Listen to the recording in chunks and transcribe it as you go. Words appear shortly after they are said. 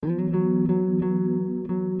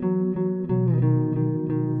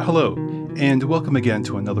Hello, and welcome again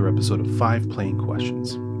to another episode of 5 Plain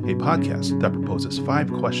Questions, a podcast that proposes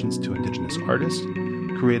 5 questions to indigenous artists,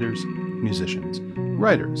 creators, musicians,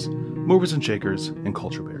 writers, movers and shakers, and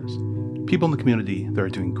culture bearers, people in the community that are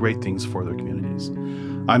doing great things for their communities.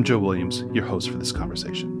 I'm Joe Williams, your host for this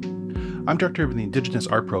conversation. I'm director of the Indigenous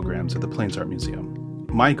Art Programs at the Plains Art Museum.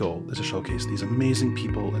 My goal is to showcase these amazing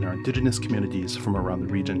people in our indigenous communities from around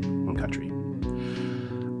the region and country.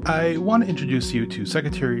 I want to introduce you to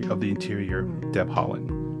Secretary of the Interior, Deb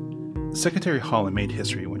Haaland. Secretary Haaland made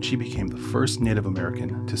history when she became the first Native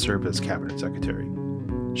American to serve as Cabinet Secretary.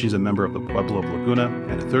 She's a member of the Pueblo of Laguna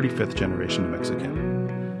and a 35th generation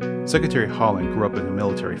Mexican. Secretary Haaland grew up in a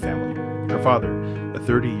military family. Her father, a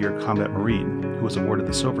 30-year combat Marine who was awarded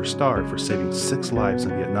the Silver Star for saving 6 lives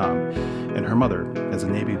in Vietnam, and her mother as a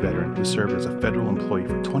Navy veteran who served as a federal employee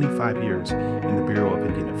for 25 years in the Bureau of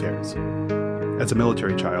Indian Affairs. As a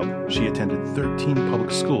military child, she attended 13 public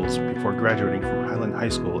schools before graduating from Highland High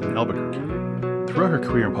School in Albuquerque. Throughout her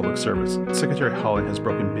career in public service, Secretary Haaland has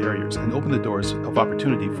broken barriers and opened the doors of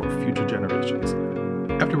opportunity for future generations.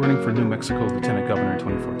 After running for New Mexico's Lieutenant Governor in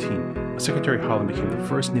 2014, Secretary Haaland became the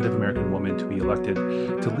first Native American woman to be elected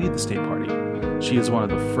to lead the state party. She is one of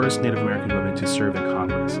the first Native American women to serve in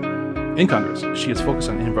Congress. In Congress, she is focused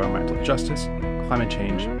on environmental justice, climate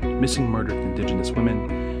change, missing murdered Indigenous women,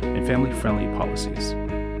 and family-friendly policies.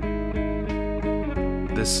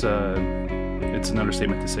 It's an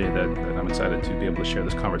understatement to say that I'm excited to be able to share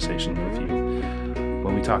this conversation with you.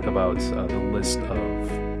 When we talk about the list of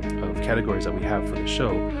categories that we have for the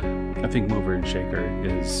show, I think mover and shaker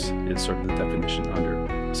is sort of the definition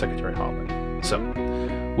under Secretary Haaland. So,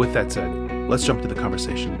 with that said, let's jump to the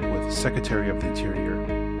conversation with Secretary of the Interior,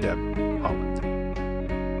 Deb Haaland.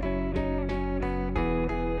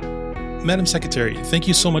 Madam Secretary, thank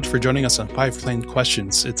you so much for joining us on 5 Plain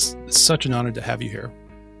Questions. It's such an honor to have you here.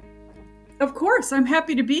 Of course, I'm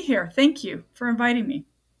happy to be here. Thank you for inviting me.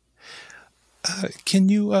 Can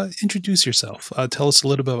you introduce yourself? Tell us a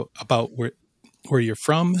little bit about where you're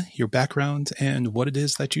from, your background, and what it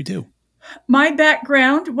is that you do. My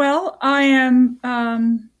background, well, I'm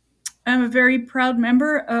a very proud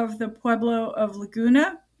member of the Pueblo of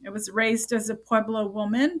Laguna. I was raised as a Pueblo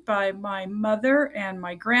woman by my mother and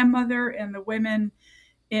my grandmother and the women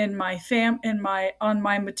in on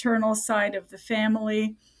my maternal side of the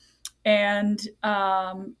family. And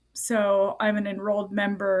so I'm an enrolled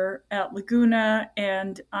member at Laguna,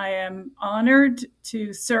 and I am honored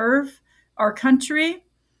to serve our country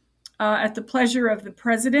at the pleasure of the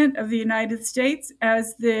President of the United States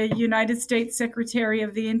as the United States Secretary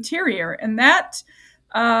of the Interior. And that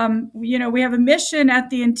we have a mission at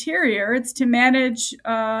the Interior. It's to manage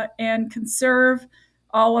and conserve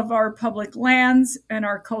all of our public lands and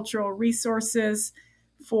our cultural resources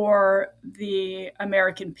for the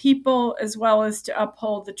American people, as well as to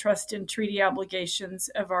uphold the trust and treaty obligations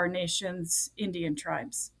of our nation's Indian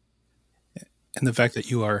tribes. And the fact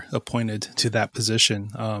that you are appointed to that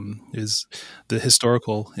position is the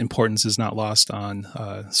historical importance is not lost on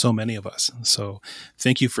so many of us. So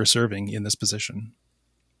thank you for serving in this position.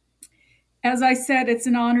 As I said, it's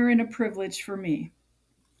an honor and a privilege for me.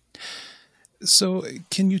 So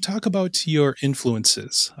can you talk about your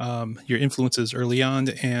influences early on,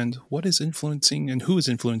 and what is influencing and who is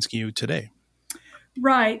influencing you today?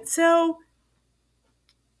 Right. So,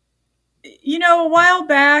 a while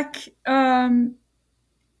back, of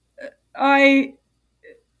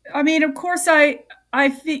course, I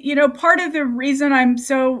feel, part of the reason I'm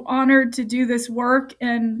so honored to do this work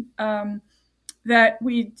and that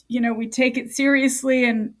we take it seriously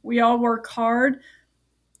and we all work hard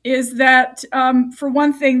is that, for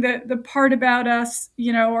one thing, the part about us,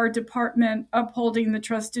 our department upholding the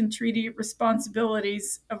trust and treaty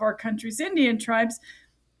responsibilities of our country's Indian tribes.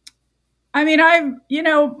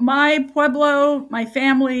 My Pueblo, my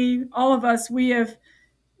family, all of us, we have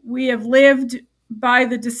lived by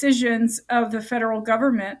the decisions of the federal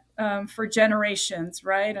government for generations,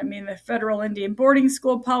 right? The federal Indian boarding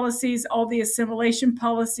school policies, all the assimilation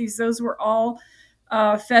policies, those were all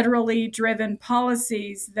federally driven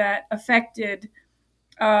policies that affected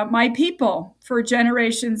my people for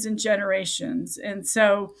generations and generations. And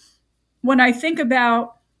so when I think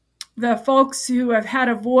about the folks who have had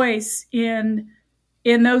a voice in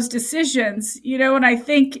those decisions, and I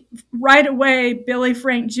think right away, Billy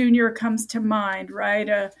Frank Jr. comes to mind, right?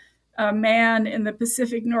 A man in the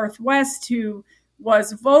Pacific Northwest who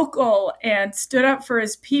was vocal and stood up for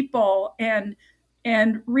his people and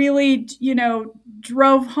really,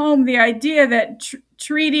 drove home the idea that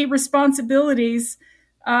treaty responsibilities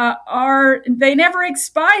they never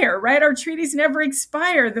expire, right? Our treaties never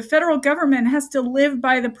expire. The federal government has to live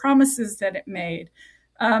by the promises that it made.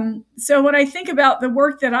 So when I think about the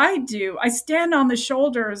work that I do, I stand on the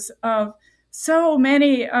shoulders of so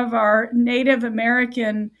many of our Native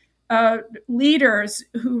American leaders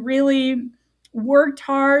who really worked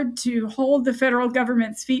hard to hold the federal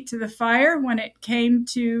government's feet to the fire when it came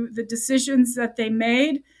to the decisions that they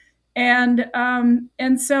made. And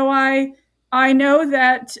so I know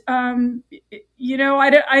that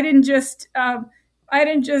I didn't just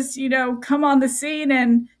come on the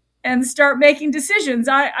scene and start making decisions.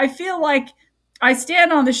 I feel like I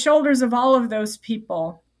stand on the shoulders of all of those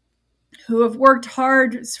people who have worked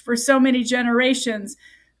hard for so many generations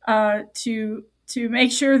to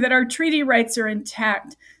make sure that our treaty rights are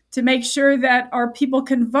intact, to make sure that our people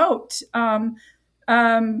can vote.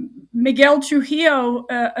 Miguel Trujillo,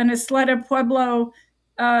 an Isleta Pueblo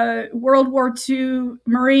World War II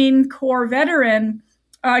Marine Corps veteran,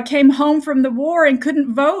 came home from the war and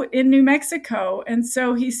couldn't vote in New Mexico. And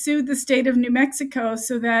so he sued the state of New Mexico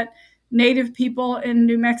so that Native people in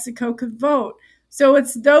New Mexico could vote. So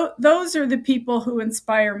it's those are the people who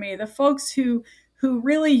inspire me, the folks who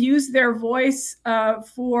really use their voice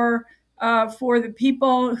for the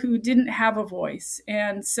people who didn't have a voice.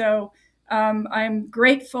 And so I'm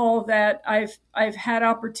grateful that I've had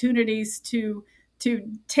opportunities to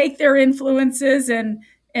take their influences and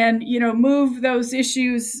move those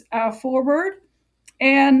issues forward.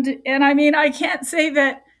 And I mean, I can't say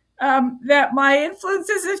that that my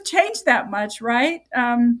influences have changed that much, right?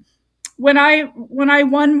 When I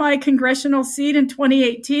won my congressional seat in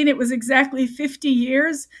 2018, it was exactly 50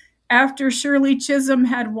 years after Shirley Chisholm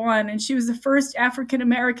had won, and she was the first African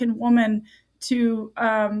American woman to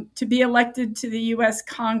be elected to the U.S.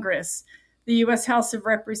 Congress, the U.S. House of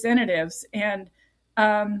Representatives, and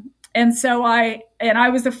so I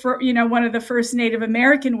was one of the first Native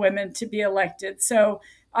American women to be elected. So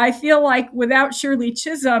I feel like without Shirley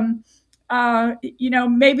Chisholm,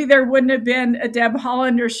 maybe there wouldn't have been a Deb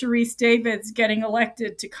Haaland or Sharice Davids getting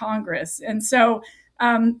elected to Congress. And so,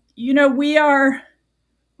 we are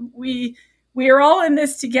all in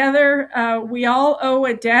this together. We all owe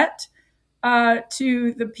a debt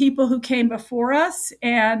to the people who came before us.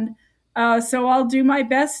 And so I'll do my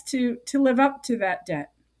best to live up to that debt.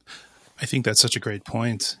 I think that's such a great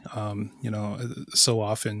point. So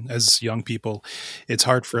often as young people, it's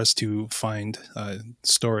hard for us to find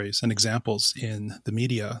stories and examples in the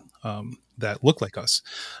media that look like us.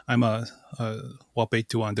 I'm a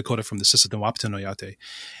Wap'etuan Dakota from the Sissitamwaptenoyate.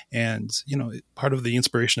 And, part of the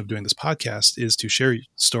inspiration of doing this podcast is to share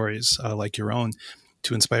stories like your own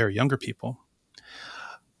to inspire younger people.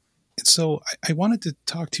 So I wanted to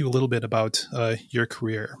talk to you a little bit about your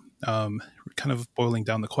career. Kind of boiling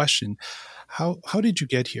down the question, how did you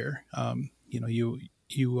get here? You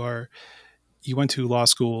went to law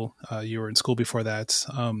school. You were in school before that.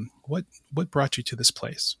 What brought you to this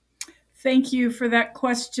place? Thank you for that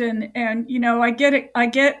question. And I get it. I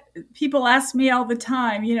get people ask me all the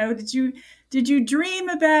time. Did you dream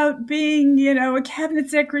about being a cabinet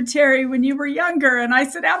secretary when you were younger? And I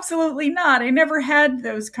said, absolutely not. I never had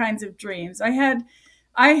those kinds of dreams. I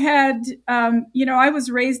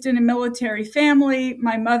was raised in a military family.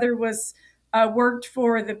 My mother worked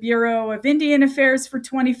for the Bureau of Indian Affairs for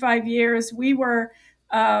 25 years. We were,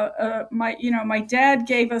 my dad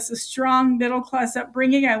gave us a strong middle-class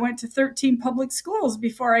upbringing. I went to 13 public schools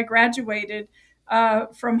before I graduated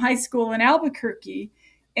from high school in Albuquerque.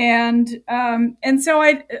 And so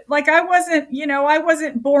I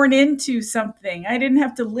wasn't born into something. I didn't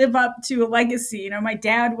have to live up to a legacy. My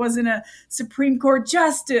dad wasn't a Supreme Court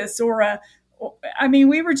justice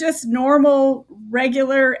we were just normal,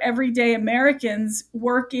 regular, everyday Americans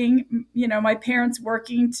working, my parents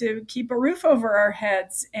working to keep a roof over our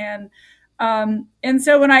heads. And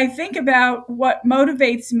so when I think about what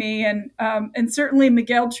motivates me and certainly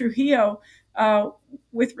Miguel Trujillo,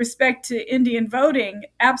 with respect to Indian voting,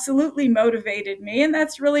 absolutely motivated me. And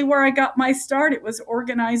that's really where I got my start. It was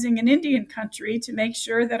organizing an Indian country to make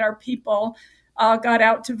sure that our people got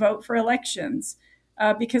out to vote for elections,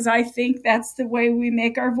 because I think that's the way we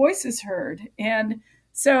make our voices heard. And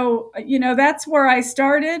so, that's where I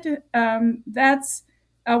started. That's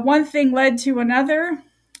one thing led to another.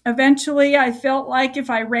 Eventually, I felt like if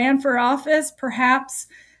I ran for office, perhaps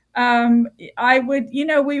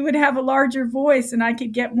we would have a larger voice and I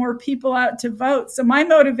could get more people out to vote. So my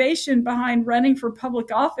motivation behind running for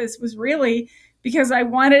public office was really because I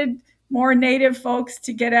wanted more Native folks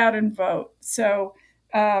to get out and vote. So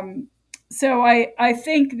I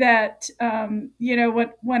think that,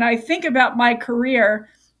 when I think about my career,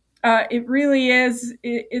 it really is.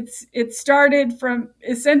 It started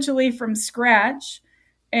essentially from scratch,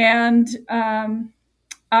 and I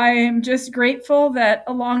am just grateful that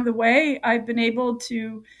along the way I've been able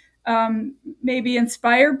to maybe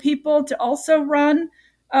inspire people to also run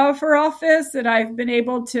for office. That I've been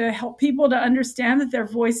able to help people to understand that their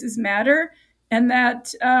voices matter, and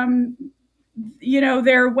that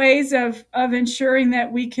there are ways of ensuring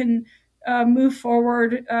that we can move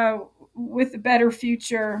forward with a better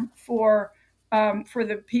future for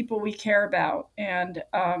the people we care about. And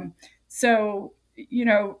so,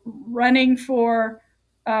 running for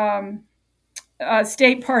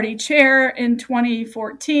state party chair in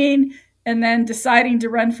 2014, and then deciding to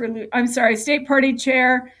run for, state party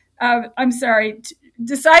chair,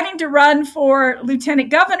 deciding to run for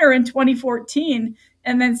lieutenant governor in 2014,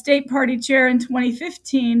 and then state party chair in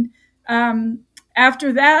 2015.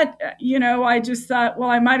 After that, I just thought, well,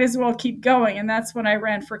 I might as well keep going. And that's when I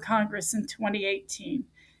ran for Congress in 2018.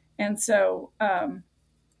 And so I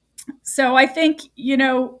think,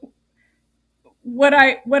 what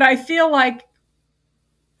I feel like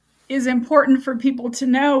is important for people to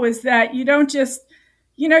know is that you don't just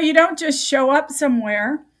show up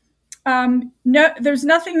somewhere. No, there's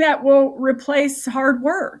nothing that will replace hard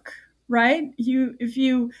work, right? If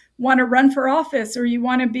you want to run for office or you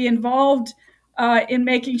want to be involved in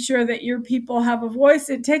making sure that your people have a voice,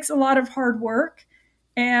 it takes a lot of hard work,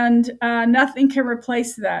 and nothing can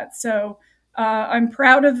replace that. So I'm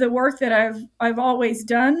proud of the work that I've always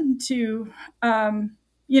done to for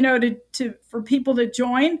people to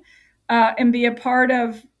join and be a part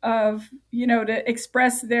of to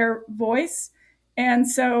express their voice. And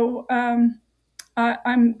so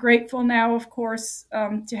I'm grateful now, of course,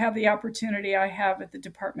 to have the opportunity I have at the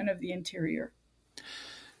Department of the Interior.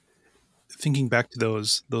 Thinking back to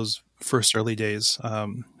those first early days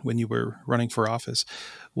when you were running for office,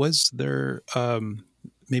 was there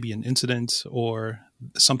maybe an incident or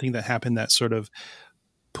something that happened that sort of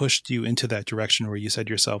pushed you into that direction where you said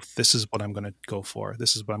to yourself, this is what I'm going to go for,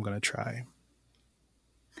 this is what I'm going to try?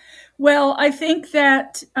 Well, I think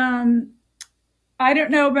that I don't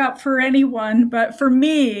know about for anyone, but for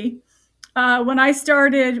me, when I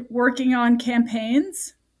started working on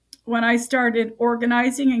campaigns, when I started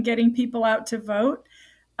organizing and getting people out to vote,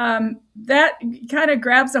 that kind of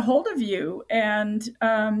grabs a hold of you. And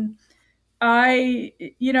once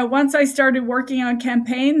I started working on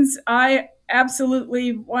campaigns, I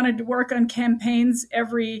absolutely wanted to work on campaigns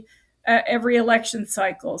every election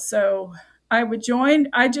cycle. So I would join.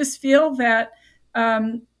 I just feel that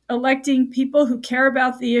electing people who care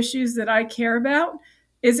about the issues that I care about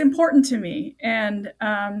is important to me. And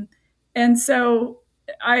so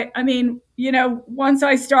once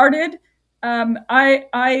I started,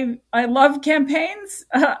 I love campaigns.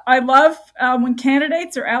 I love when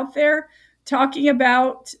candidates are out there talking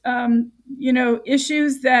about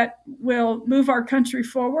issues that will move our country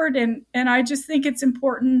forward, and I just think it's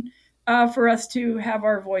important for us to have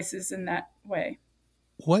our voices in that way.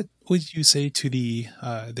 What would you say to the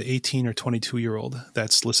 18 or 22-year-old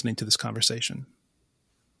that's listening to this conversation?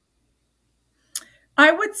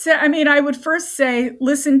 I would first say,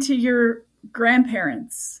 listen to your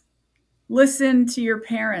grandparents, listen to your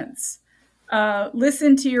parents,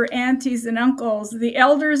 listen to your aunties and uncles. The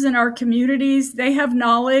elders in our communities, they have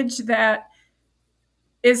knowledge that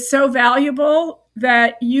is so valuable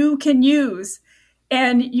that you can use.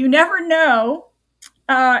 And you never know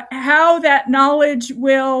how that knowledge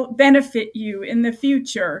will benefit you in the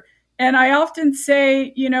future. And I often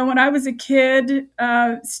say, when I was a kid,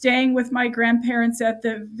 staying with my grandparents at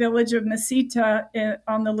the village of Mesita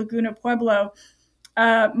on the Laguna Pueblo,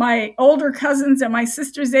 my older cousins and my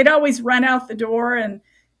sisters, they'd always run out the door and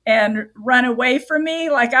run away from me.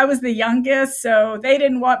 Like I was the youngest, so they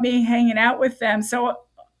didn't want me hanging out with them. So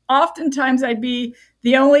oftentimes I'd be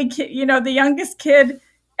the only kid, the youngest kid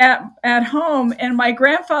at home. And my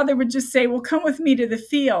grandfather would just say, well, come with me to the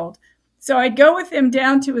field. So I'd go with him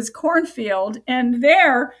down to his cornfield. And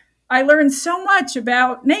there I learned so much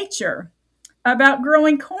about nature, about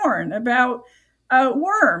growing corn, about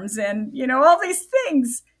worms, and, all these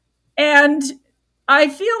things. And I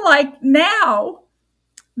feel like now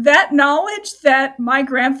that knowledge that my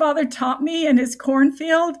grandfather taught me in his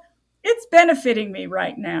cornfield, it's benefiting me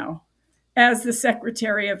right now as the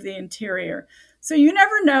Secretary of the Interior. So you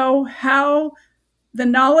never know how the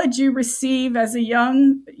knowledge you receive as a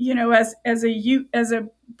young, as a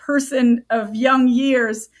person of young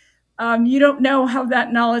years, you don't know how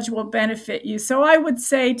that knowledge will benefit you. So I would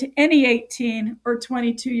say to any 18 or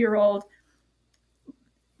 22-year-old,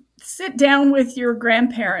 sit down with your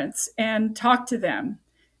grandparents and talk to them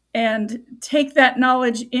and take that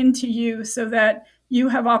knowledge into you so that you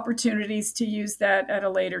have opportunities to use that at a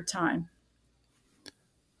later time.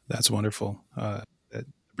 That's wonderful. It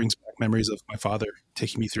brings back memories of my father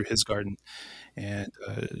taking me through his garden and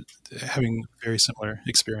having a very similar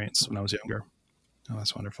experience when I was younger. Oh,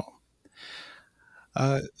 that's wonderful.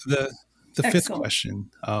 The fifth Excellent.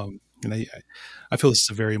 question, and I feel this is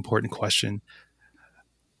a very important question.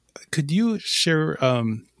 Could you share?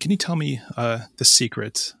 Can you tell me the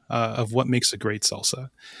secret of what makes a great salsa?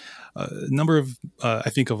 A number of, I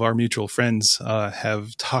think, of our mutual friends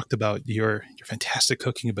have talked about your fantastic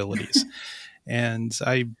cooking abilities, and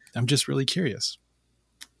I'm just really curious.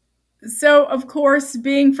 So, of course,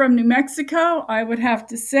 being from New Mexico, I would have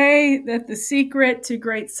to say that the secret to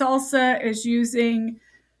great salsa is using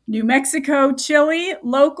New Mexico chili,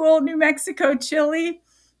 local New Mexico chili.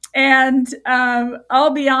 And I'll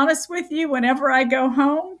be honest with you, whenever I go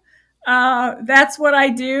home, that's what I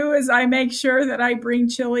do is I make sure that I bring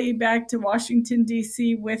chili back to Washington,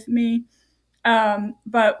 D.C. with me.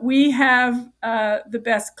 But we have the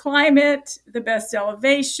best climate, the best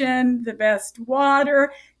elevation, the best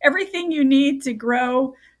water, everything you need to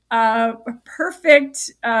grow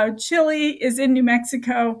perfect chili is in New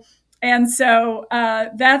Mexico. And so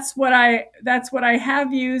that's what I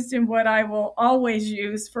have used and what I will always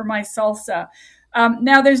use for my salsa.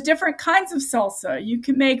 Now there's different kinds of salsa. You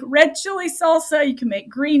can make red chili salsa. You can make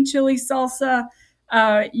green chili salsa.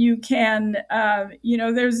 You can,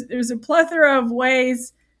 there's a plethora of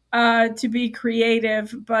ways to be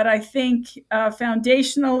creative, but I think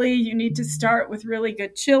foundationally you need to start with really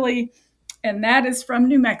good chili, and that is from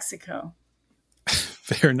New Mexico.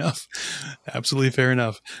 Fair enough. Absolutely fair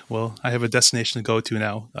enough. Well, I have a destination to go to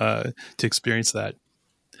now to experience that.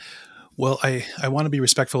 Well, I want to be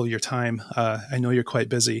respectful of your time. I know you're quite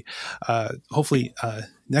busy. Hopefully,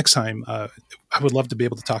 next time, I would love to be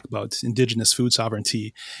able to talk about indigenous food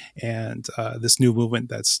sovereignty and this new movement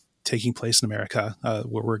that's taking place in America,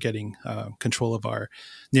 where we're getting control of our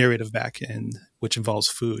narrative back, and which involves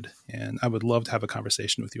food. And I would love to have a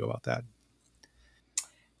conversation with you about that.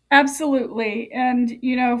 Absolutely. And,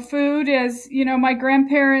 food is, my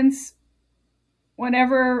grandparents,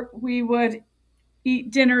 whenever we would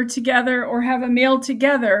eat dinner together or have a meal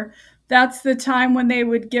together, that's the time when they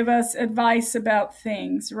would give us advice about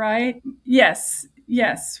things, right? Yes,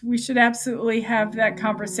 we should absolutely have that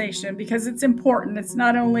conversation because it's important. It's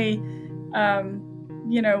not only,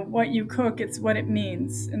 what you cook, it's what it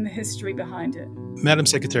means and the history behind it. Madam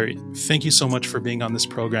Secretary, thank you so much for being on this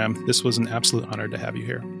program. This was an absolute honor to have you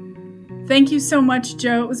here. Thank you so much,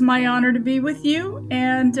 Joe. It was my honor to be with you,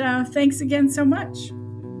 and thanks again so much.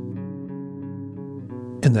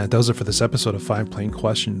 And that does it for this episode of 5 Plain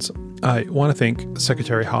Questions. I want to thank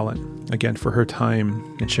Secretary Haaland again for her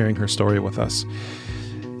time and sharing her story with us.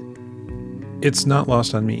 It's not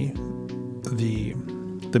lost on me the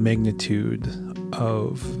magnitude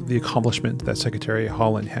of the accomplishment that Secretary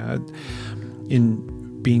Haaland had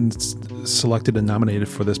in being selected and nominated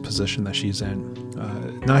for this position that she's in,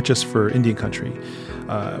 not just for Indian country,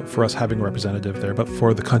 for us having a representative there, but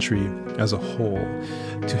for the country as a whole.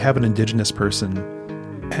 To have an indigenous person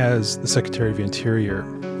as the Secretary of the Interior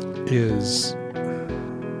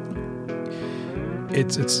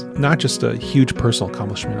it's not just a huge personal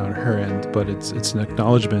accomplishment on her end, but it's an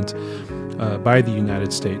acknowledgement by the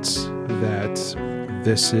United States that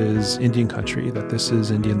this is Indian country, that this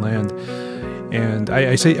is Indian land. And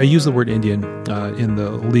I use the word Indian in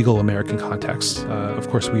the legal American context. Of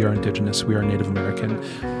course, we are indigenous, we are Native American,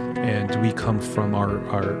 and we come from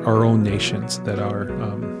our own nations that are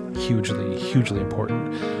hugely, hugely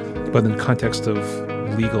important. But in the context of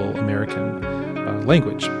legal American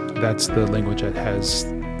language, that's the language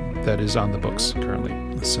that is on the books currently.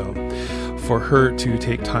 So for her to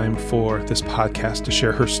take time for this podcast to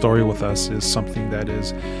share her story with us is something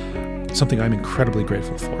I'm incredibly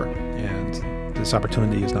grateful for. And this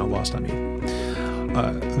opportunity is not lost on me.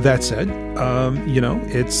 That said,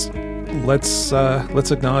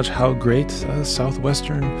 let's acknowledge how great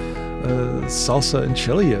Southwestern salsa and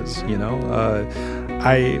chili is.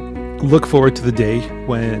 I look forward to the day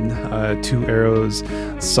when Two Arrows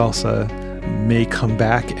salsa may come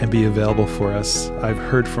back and be available for us. I've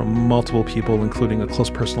heard from multiple people, including a close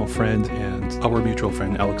personal friend and our mutual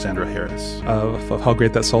friend, Alexandra Harris, of how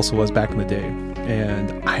great that salsa was back in the day.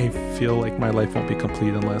 And I feel like my life won't be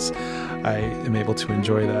complete unless I am able to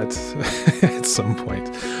enjoy that at some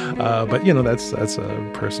point. But that's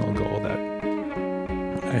a personal goal that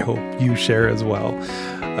I hope you share as well.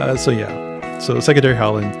 So Secretary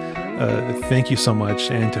Haaland, thank you so much,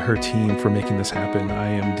 and to her team for making this happen. I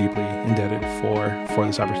am deeply indebted for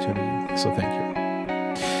this opportunity. So thank you.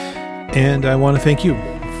 And I want to thank you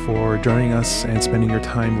for joining us and spending your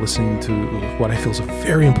time listening to what I feel is a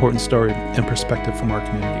very important story and perspective from our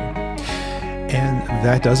community. And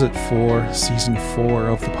that does it for season 4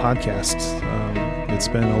 of the podcast. It's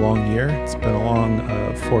been a long year. It's been a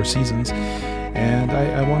long 4 seasons. And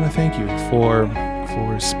I want to thank you for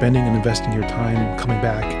spending and investing your time coming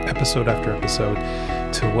back episode after episode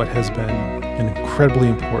to what has been an incredibly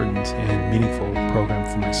important and meaningful program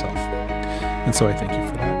for myself. And so I thank you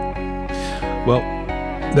for that. Well,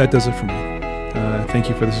 that does it for me. Thank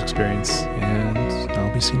you for this experience, and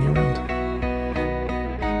I'll be seeing you around.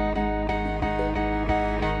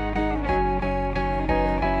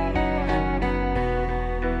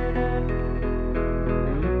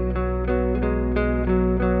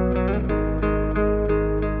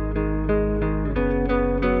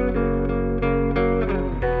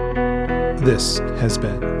 This has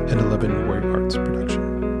been an 11 Warrior Arts production.